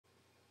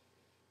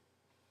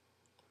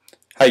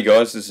Hey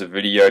guys, this is a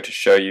video to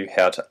show you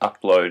how to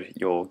upload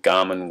your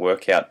Garmin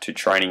workout to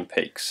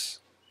TrainingPeaks.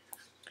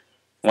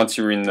 Once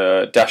you're in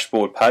the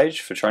dashboard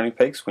page for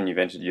TrainingPeaks, when you've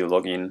entered your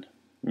login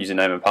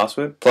username and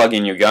password, plug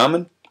in your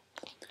Garmin,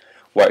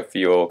 wait for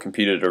your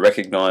computer to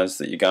recognize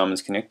that your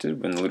Garmin's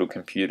connected when the little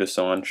computer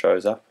sign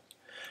shows up,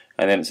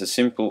 and then it's as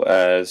simple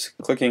as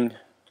clicking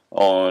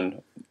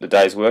on the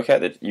day's workout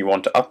that you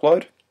want to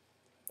upload,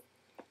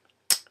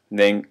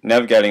 then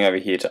navigating over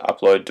here to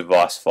upload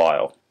device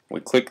file. We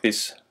click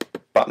this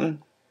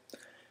button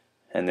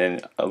and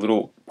then a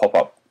little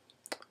pop-up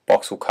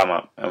box will come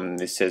up and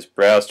this says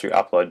browse to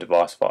upload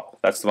device file.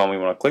 That's the one we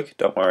want to click.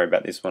 Don't worry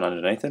about this one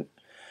underneath it.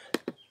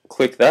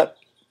 Click that,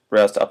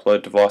 browse to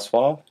upload device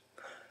file.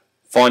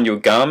 Find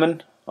your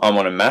Garmin. I'm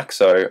on a Mac,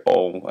 so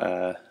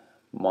all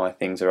my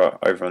things are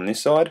over on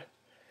this side.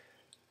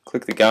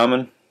 Click the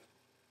Garmin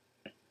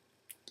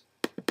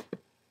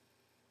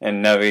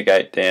and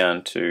navigate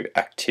down to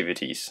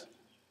activities.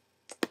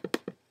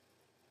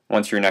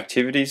 Once you're in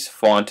activities,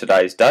 find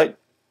today's date,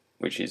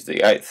 which is the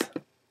 8th,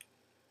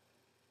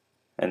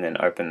 and then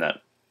open that.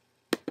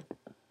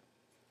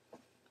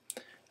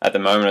 At the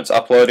moment it's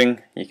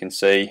uploading. You can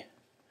see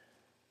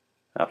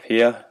up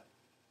here,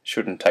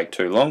 shouldn't take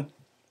too long.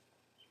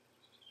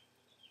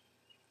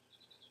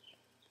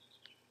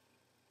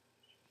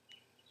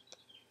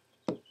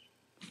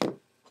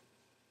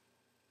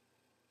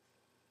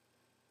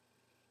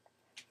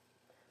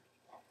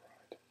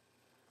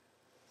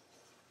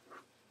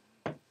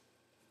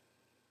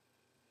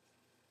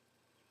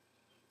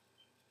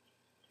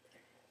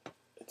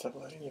 It's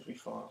uploading every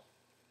file.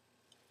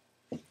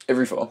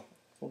 Every file?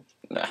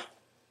 Nah.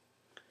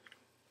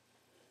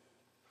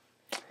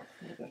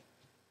 Okay.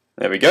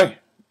 There we go.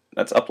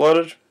 That's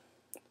uploaded.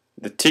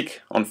 The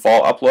tick on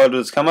file uploaded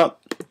has come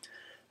up,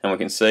 and we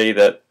can see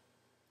that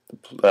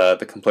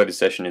the completed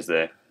session is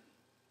there.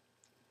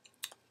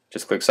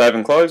 Just click save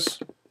and close,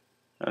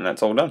 and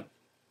that's all done.